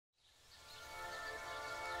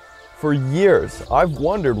For years, I've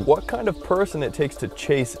wondered what kind of person it takes to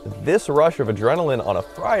chase this rush of adrenaline on a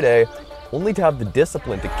Friday, only to have the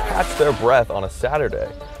discipline to catch their breath on a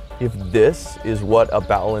Saturday. If this is what a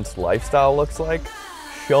balanced lifestyle looks like,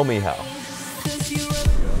 show me how.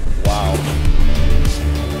 Wow.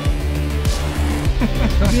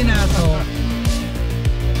 Don't be an asshole.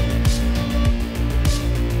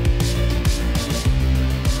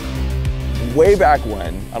 Way back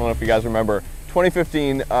when, I don't know if you guys remember,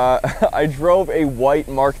 2015, I drove a white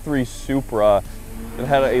Mk3 Supra that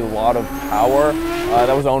had a lot of power.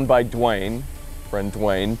 That was owned by Duane, friend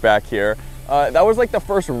Duane, back here. That was like the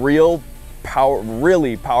first really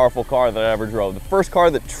powerful car that I ever drove. The first car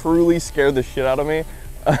that truly scared the shit out of me,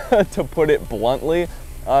 to put it bluntly.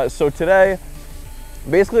 So today,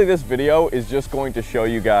 basically this video is just going to show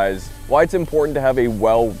you guys why it's important to have a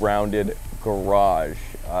well-rounded garage.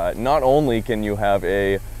 Not only can you have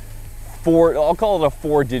I'll call it a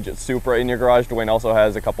 4-digit Supra in your garage. Duane also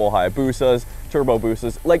has a couple Hayabusas, turbo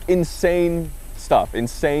boosters, like insane stuff,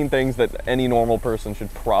 insane things that any normal person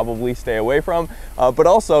should probably stay away from. But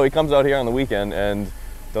also he comes out here on the weekend and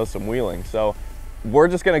does some wheeling. So we're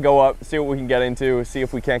just gonna go up, see what we can get into, see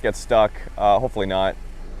if we can't get stuck. Hopefully not.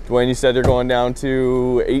 Duane, you said you're going down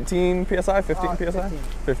to 18 PSI, 15 PSI?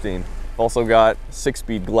 15. Also got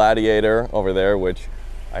 6-speed Gladiator over there, which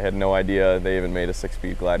I had no idea they even made a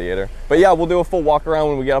 6-speed Gladiator. But yeah, we'll do a full walk around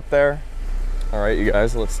when we get up there. All right, you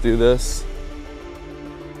guys, let's do this.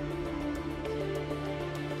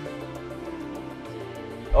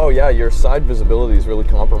 Oh yeah, your side visibility is really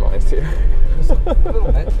compromised here. Just a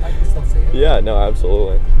little bit, I can still see it. Yeah, no,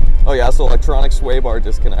 absolutely. Oh yeah, so electronic sway bar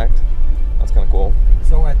disconnect. That's kind of cool.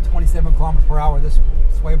 So at 27 kilometers per hour, this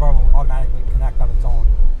sway bar will automatically connect on its own.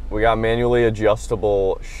 We got manually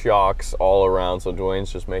adjustable shocks all around, so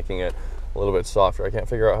Duane's just making it a little bit softer. I can't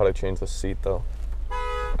figure out how to change the seat though.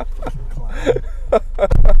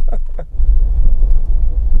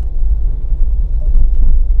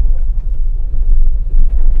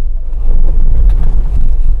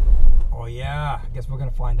 Oh yeah, I guess we're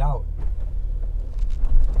gonna find out.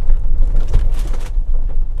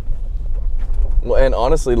 Well, and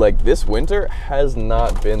honestly, like this winter has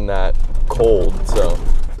not been that cold, so.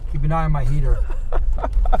 Keep an eye on my heater.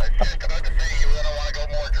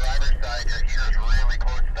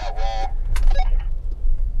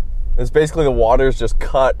 It's basically the water's just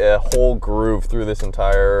cut a whole groove through this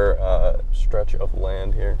entire stretch of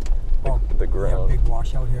land here. The ground. Yeah, big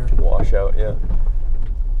washout here. Washout, yeah.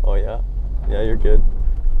 Oh yeah. Yeah, you're good.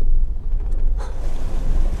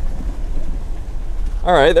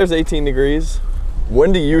 All right, there's 18 degrees.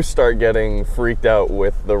 When do you start getting freaked out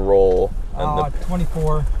with the roll?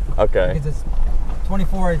 24. Okay. Because it's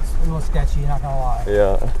 24, it's a little sketchy, not gonna lie.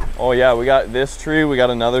 Yeah. Oh yeah, we got this tree, we got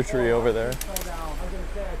another tree over there. I was gonna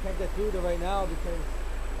say, I can't get through there right now because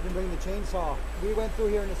I didn't bring the chainsaw. We went through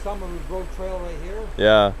here in the summer, we broke trail right here.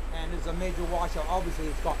 Yeah. And there's a major washout. Obviously,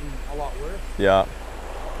 it's gotten a lot worse. Yeah.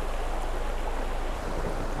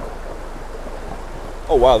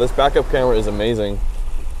 Oh wow, this backup camera is amazing.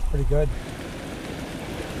 Pretty good.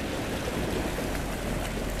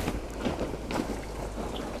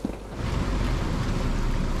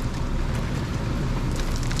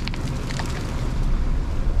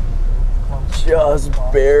 Just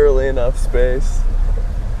barely enough space.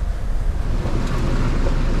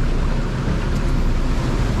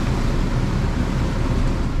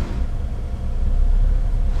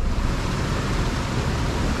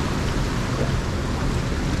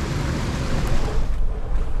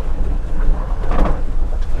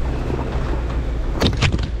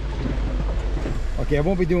 Okay, I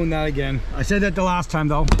won't be doing that again. I said that the last time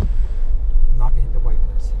though. I'm not gonna hit the wipers.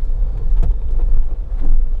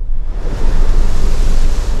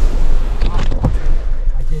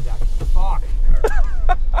 I did that. Fuck.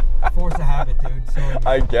 Force of habit, dude. Sorry.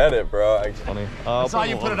 I get it, bro. It's funny. I saw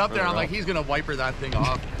you put it up there. I'm like, he's gonna wiper that thing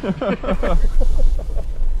off. Let's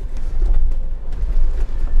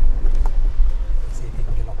see if he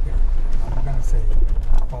can get up here. I'm gonna say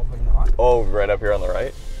probably not. Oh, right up here on the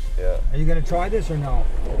right? Yeah. Are you gonna try this or no?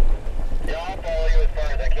 Yeah, I'll follow you as far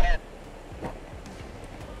as I can.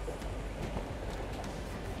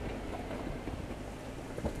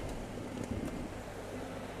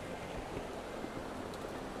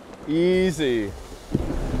 Easy.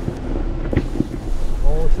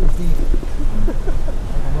 Oh, she's deep.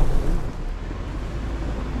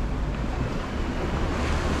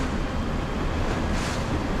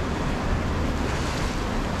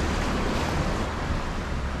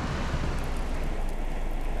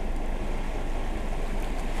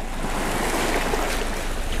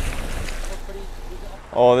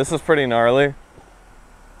 Oh, this is pretty gnarly.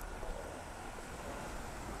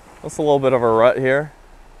 That's a little bit of a rut here.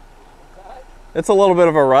 It's a little bit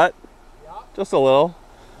of a rut. Yeah. Just a little.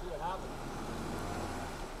 See what happens.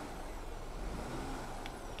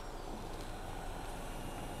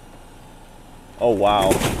 Oh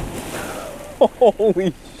wow.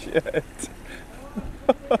 Holy shit.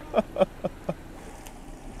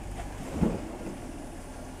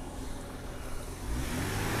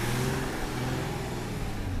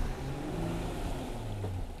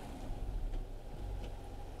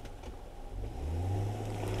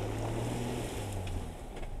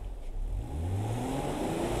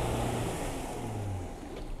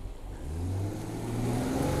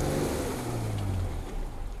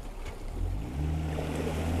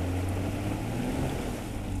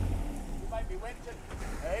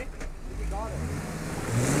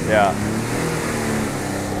 Yeah.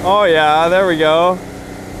 Oh yeah, there we go.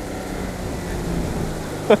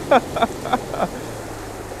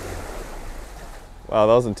 Wow,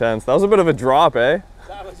 that was intense. That was a bit of a drop, eh?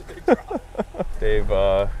 That was a big drop. Dave,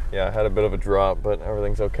 yeah, had a bit of a drop, but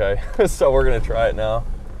everything's okay. So we're gonna try it now.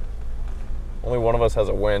 Only one of us has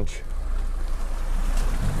a winch.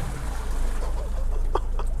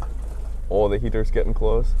 Oh, the heater's getting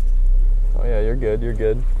close. Oh yeah, you're good, you're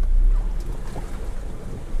good.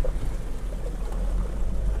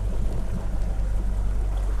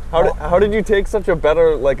 How did you take such a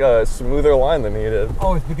better, like a smoother line than he did?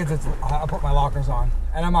 Oh, it's because I put my lockers on,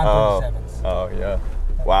 and I'm on 37s. Oh yeah.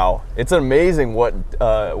 Wow. It's amazing what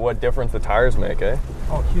difference the tires make, eh?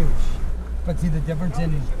 Oh, huge. But see the difference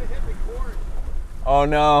in... Oh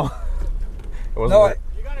no. It wasn't. No,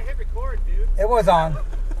 You gotta hit record, dude. it was on.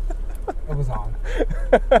 It was on.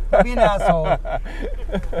 Don't be an asshole.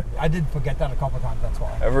 I did forget that a couple times, that's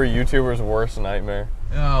why. Every YouTuber's worst nightmare.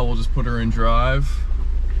 Yeah, we'll just put her in drive.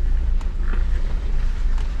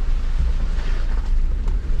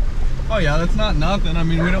 Oh yeah, that's not nothing. I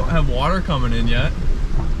mean, we don't have water coming in yet.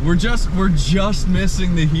 We're just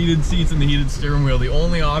missing the heated seats and the heated steering wheel. The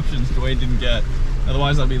only options Duane didn't get.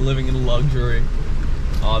 Otherwise, I'd be living in luxury.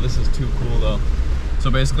 Oh, this is too cool though. So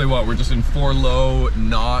basically what, we're just in 4 low,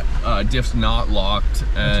 not, diffs not locked,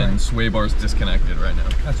 and right. sway bars disconnected right now.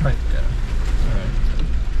 That's right. Yeah, all right.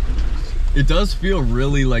 It does feel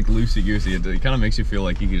really like loosey-goosey. It kind of makes you feel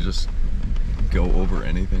like you could just go over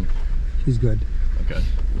anything. She's good. Okay.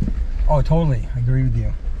 Oh, totally. I agree with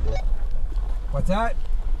you. What's that?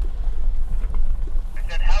 I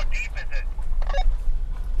said, how deep is it?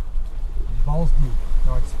 Balls deep.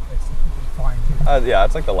 No, it's fine too. Yeah,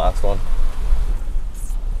 it's like the last one.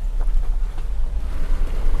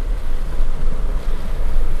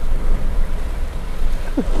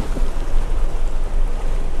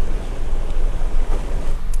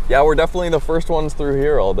 Yeah, we're definitely the first ones through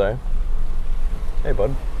here all day. Hey,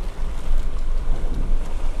 bud.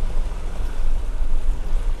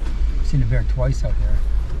 I've seen a bear twice out here.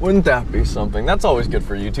 Wouldn't that be something? That's always good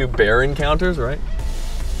for YouTube. Bear encounters, right?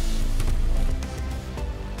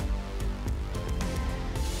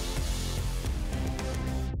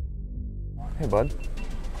 Hey, bud.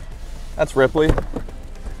 That's Ripley.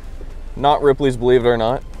 Not Ripley's Believe It or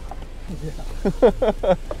Not.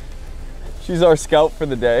 Yeah. She's our scout for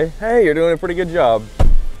the day. Hey, you're doing a pretty good job.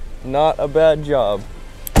 Not a bad job.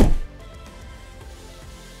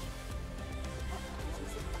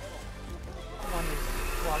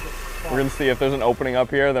 We're gonna see if there's an opening up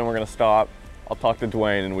here, then we're gonna stop. I'll talk to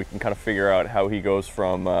Duane and we can kind of figure out how he goes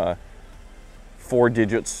from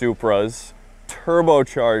 4-digit Supras,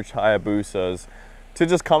 turbocharged Hayabusas, to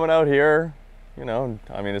just coming out here, you know,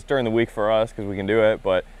 I mean, it's during the week for us because we can do it,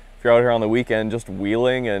 but if you're out here on the weekend, just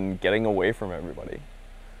wheeling and getting away from everybody.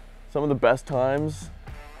 Some of the best times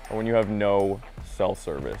are when you have no cell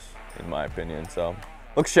service, in my opinion. So,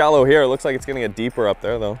 looks shallow here. It looks like it's gonna get deeper up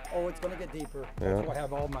there though. Oh, it's gonna get deeper. Yeah. That's why I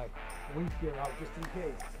have all my wind gear out just in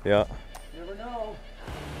case. Yeah. You never know.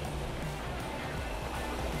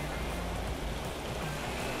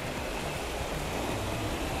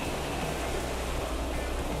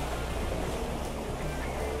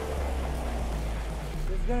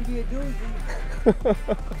 It's gonna be a doozy.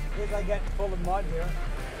 Because I get full of mud here.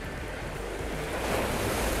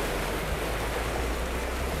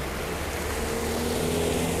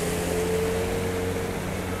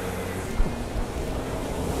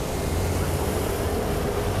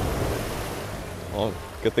 Well,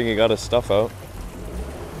 good thing you got his stuff out.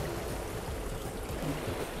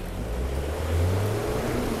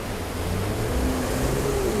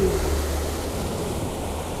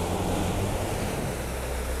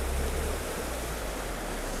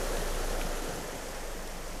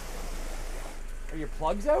 Are your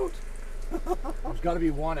plugs out? There's got to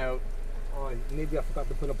be one out. Oh, maybe I forgot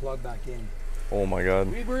to put a plug back in. Oh my God.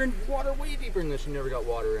 We were in water way deeper than this and never got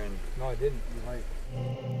water in. No, I didn't. You're right.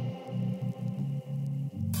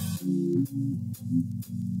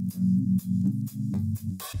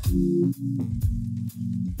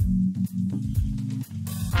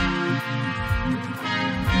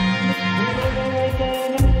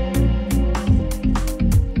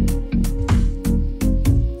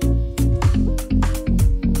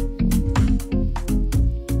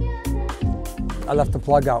 I left the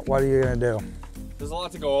plug out. What are you gonna do? There's a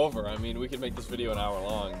lot to go over. I mean, we could make this video an hour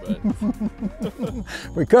long,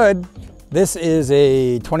 but We could. This is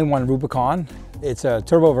a 21 Rubicon. It's a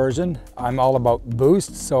turbo version. I'm all about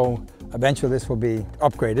boost, so eventually this will be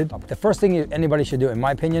upgraded. The first thing anybody should do, in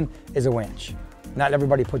my opinion, is a winch. Not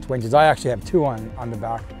everybody puts winches. I actually have two on the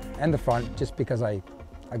back and the front just because I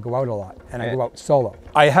go out a lot and I go out solo.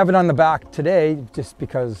 I have it on the back today just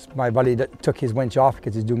because my buddy took his winch off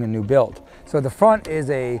because he's doing a new build. So the front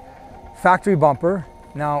is a factory bumper.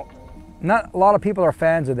 Now, not a lot of people are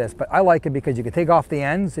fans of this, but I like it because you can take off the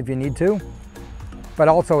ends if you need to, but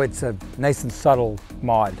also it's a nice and subtle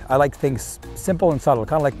mod. I like things simple and subtle,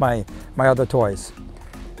 kind of like my other toys.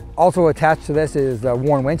 Also attached to this is the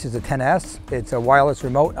Warn winch. It's a 10S. It's a wireless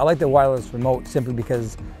remote. I like the wireless remote simply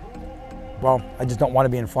because, well, I just don't want to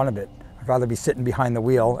be in front of it. I'd rather be sitting behind the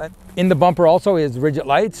wheel. In the bumper also is Ridgit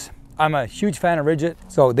lights. I'm a huge fan of Ridgit.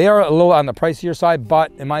 So they are a little on the pricier side,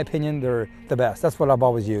 but in my opinion, they're the best. That's what I've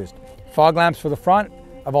always used. Fog lamps for the front.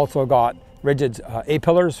 I've also got Ridgit's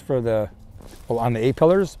A-pillars for the, well, on the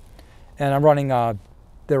A-pillars. And I'm running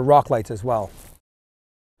their rock lights as well.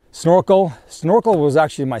 Snorkel. Snorkel was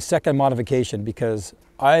actually my second modification because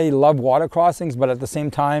I love water crossings, but at the same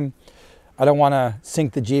time, I don't want to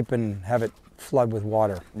sink the Jeep and have it flood with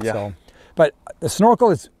water. Yeah. So, but the snorkel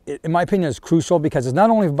is, in my opinion, is crucial because it's not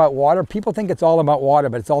only about water. People think it's all about water,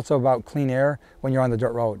 but it's also about clean air when you're on the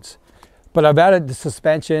dirt roads. But I've added the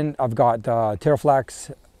suspension. I've got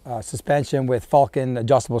Terraflex suspension with Falcon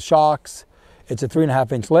adjustable shocks. It's a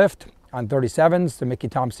 3.5-inch lift on 37s, the Mickey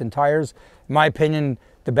Thompson tires. In my opinion,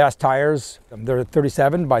 the best tires. They're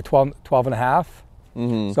 37 by 12 and a half.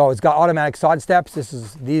 Mm-hmm. So it's got automatic side steps.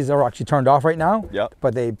 These are actually turned off right now. Yep.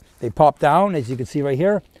 But they pop down, as you can see right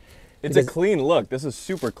here. It's a clean look. This is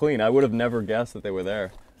super clean. I would have never guessed that they were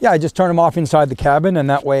there. Yeah, I just turn them off inside the cabin, and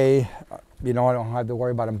that way, you know, I don't have to worry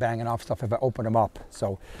about them banging off stuff if I open them up.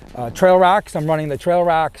 So trail racks, I'm running the trail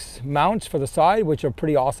racks mounts for the side, which are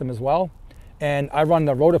pretty awesome as well. And I run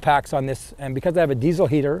the rotor packs on this, and because I have a diesel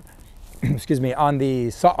heater, excuse me, on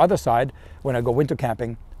the other side, when I go winter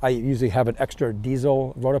camping, I usually have an extra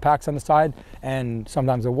diesel rotor packs on the side, and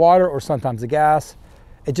sometimes the water or sometimes the gas.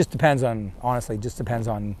 It just depends on, honestly, just depends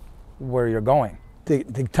on where you're going. To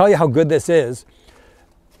tell you how good this is,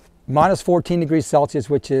 minus 14 degrees Celsius,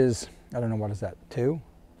 which is, I don't know, what is that, 2?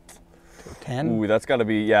 10? Ooh, that's got to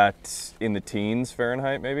be, yeah, in the teens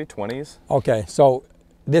Fahrenheit, maybe 20s. Okay, so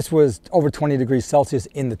this was over 20 degrees Celsius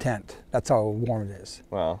in the tent. That's how warm it is.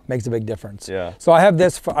 Wow. Makes a big difference. Yeah. So I have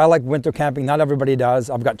this, I like winter camping. Not everybody does.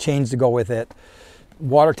 I've got chains to go with it.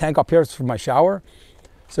 Water tank up here is for my shower.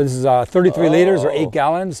 So this is 33 liters or 8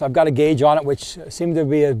 gallons. I've got a gauge on it, which seemed to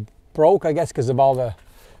be broke, I guess, because of all the,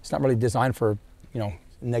 it's not really designed for, you know,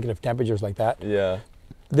 negative temperatures like that. Yeah.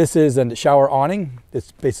 This is a shower awning.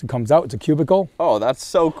 This basically comes out, it's a cubicle. Oh, that's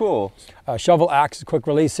so cool. Shovel axe, quick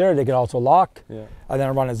release here. They can also lock. Yeah. And then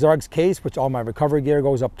I run a Zerg's case, which all my recovery gear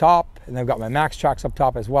goes up top. And I've got my max tracks up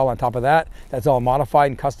top as well on top of that. That's all modified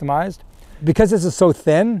and customized. Because this is so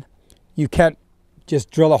thin, you can't just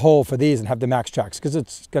drill a hole for these and have the max tracks because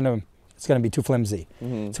it's gonna be too flimsy.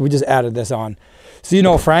 Mm-hmm. So we just added this on. So you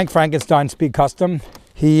know Frank, Frankenstein Speed Custom,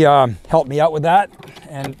 he helped me out with that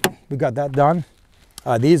and we got that done.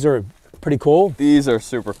 These are pretty cool. These are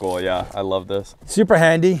super cool, yeah. I love this. Super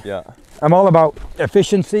handy. Yeah. I'm all about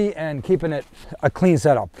efficiency and keeping it a clean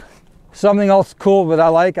setup. Something else cool that I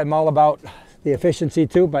like, I'm all about the efficiency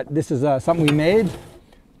too, but this is something we made.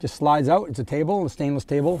 Just slides out, it's a table, a stainless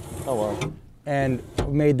table. Oh wow. And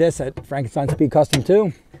we made this at Frankenstein Speed Custom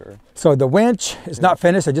too. Sure. So the winch is not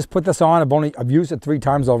finished, I just put this on, I've used it 3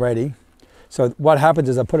 times already. So what happens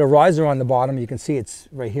is I put a riser on the bottom, you can see it's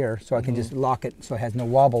right here, so I can just lock it so it has no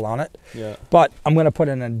wobble on it. Yeah. But I'm gonna put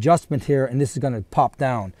an adjustment here and this is gonna pop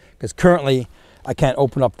down because currently I can't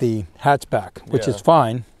open up the hatchback, which is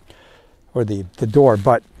fine, or the door,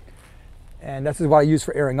 and this is what I use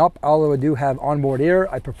for airing up. Although I do have onboard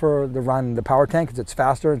air, I prefer to run the power tank because it's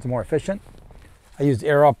faster, it's more efficient. I use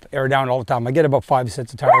air up, air down all the time. I get about 5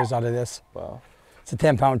 sets of tires out of this. Wow. It's a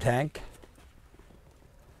 10-pound tank.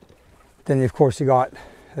 Then of course you got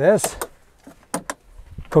this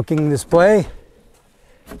cooking display.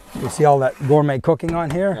 You see all that gourmet cooking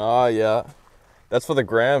on here. Oh yeah. That's for the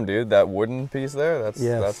gram, dude. That wooden piece there,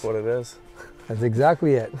 that's what it is. That's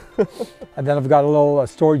exactly it. And then I've got a little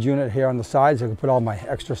storage unit here on the side, so I can put all my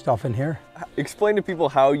extra stuff in here. Explain to people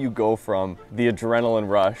how you go from the adrenaline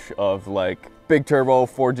rush of like big turbo,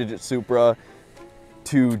 4-digit Supra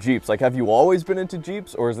to Jeeps. Like, have you always been into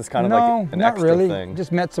Jeeps, or is this kind of like an extra really. thing?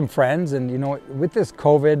 Just met some friends, and you know, with this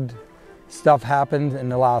COVID stuff happened in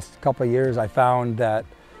the last couple of years, I found that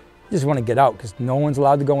you just want to get out because no one's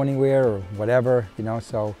allowed to go anywhere or whatever, you know,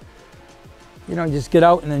 so, you know, just get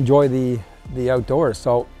out and enjoy the outdoors.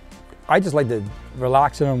 So I just like to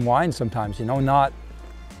relax and unwind sometimes, you know, not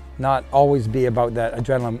always be about that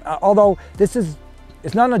adrenaline. Although it's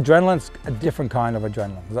not an adrenaline, it's a different kind of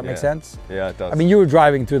adrenaline. Does that make sense? Yeah, it does. I mean, you were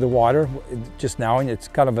driving through the water just now, and it's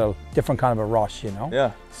kind of a different kind of a rush, you know?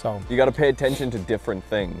 Yeah. So you got to pay attention to different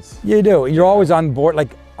things. You do. You're always on board.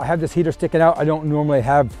 Like, I have this heater sticking out. I don't normally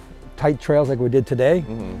have tight trails like we did today,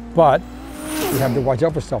 but you have to watch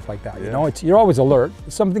out for stuff like that. You know, you're always alert.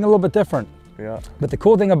 It's something a little bit different. Yeah. But the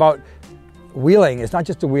cool thing about wheeling, it's not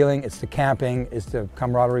just the wheeling, it's the camping, it's the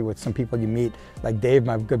camaraderie with some people you meet, like Dave,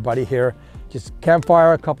 my good buddy here. Just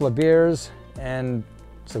campfire, a couple of beers, and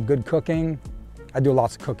some good cooking. I do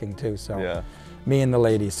lots of cooking too, so me and the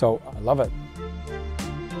ladies, so I love it.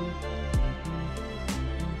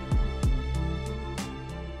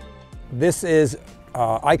 This is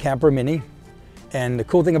iCamper Mini, and the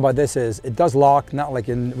cool thing about this is it does lock, not like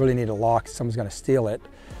you really need a lock, someone's gonna steal it,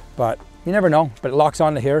 but you never know, but it locks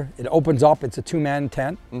onto here. It opens up, it's a 2-man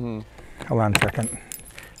tent. Hold on a second.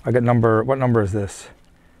 I got what number is this?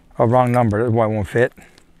 Oh, wrong number, that's why it won't fit. I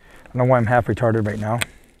don't know why I'm half retarded right now.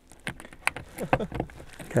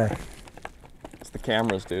 Okay. It's the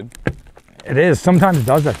cameras, dude. It is, sometimes it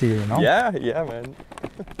does that to you, you know? Yeah, man.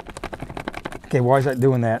 Okay, why is that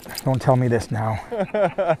doing that? Don't tell me this now. 2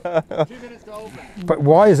 minutes to open. But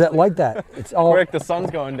why is that like that? It's all... Quick, the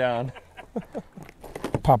sun's going down.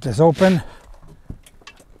 Pop this open.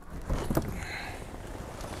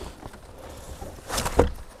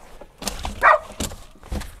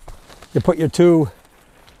 You put your 2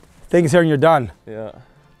 things here and you're done. Yeah.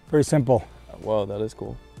 Very simple. Wow, that is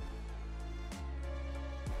cool.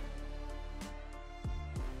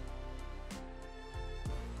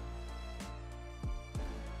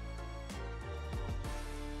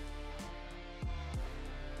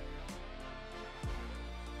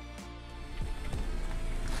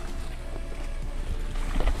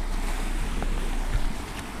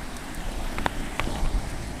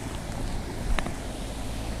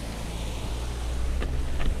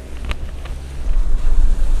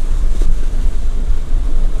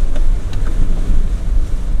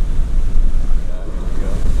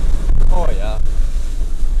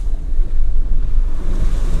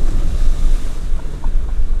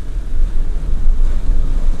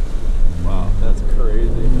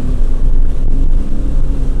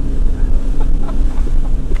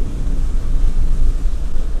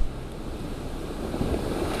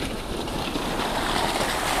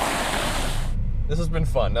 This has been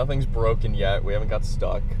fun. Nothing's broken yet. We haven't got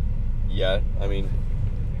stuck yet. I mean,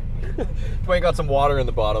 Duane got some water in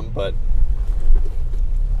the bottom, but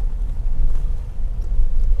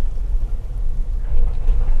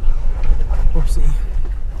Oopsie.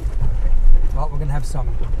 Well, we're gonna have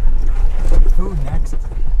some food next.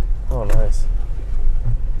 oh, nice.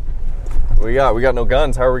 We got no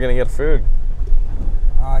guns. How are we gonna get food?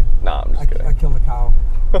 Nah, I'm just kidding. I killed a cow.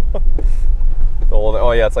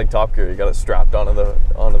 Oh yeah, it's like Top Gear. You got it strapped onto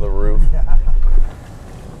the roof. Yeah.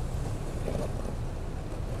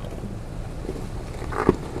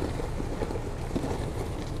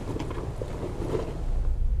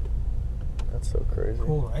 That's so crazy.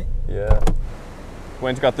 Cool, right? Yeah.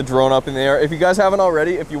 Duane's got the drone up in the air. If you guys haven't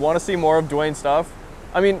already, if you want to see more of Duane's stuff,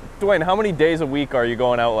 I mean, Duane, how many days a week are you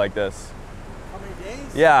going out like this? How many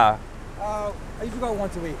days? Yeah. I usually go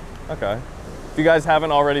once a week. Okay. If you guys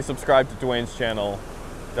haven't already subscribed to Duane's channel,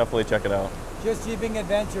 definitely check it out. Just Jeeping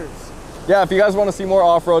Adventures. Yeah, if you guys want to see more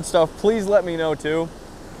off-road stuff, please let me know too.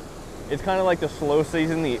 It's kind of like the slow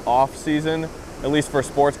season, the off season, at least for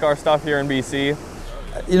sports car stuff here in BC.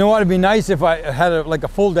 You know what, it'd be nice if I had like a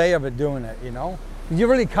full day of it doing it, you know? You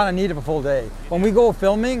really kind of need it a full day. When we go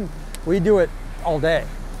filming, we do it all day.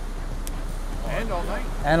 And all night.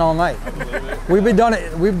 And all night. We've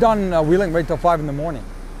done wheeling right till 5 in the morning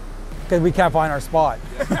because we can't find our spot.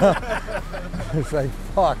 It's like,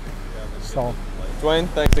 fuck. So. Duane,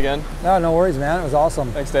 thanks again. No worries, man. It was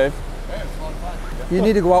awesome. Thanks, Dave. Yeah, it's a lot of fun. You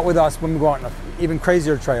need to go out with us when we go out on even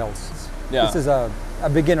crazier trails. Yeah. This is a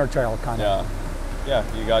beginner trail kind of. Yeah,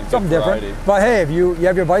 you got Something good variety. different. But hey, if you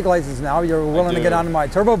have your bike license now, you're willing to get onto my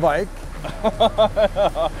turbo bike.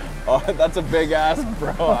 Oh, that's a big ask,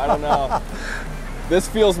 bro. I don't know. This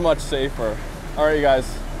feels much safer. All right, you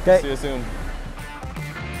guys. Okay. See you soon.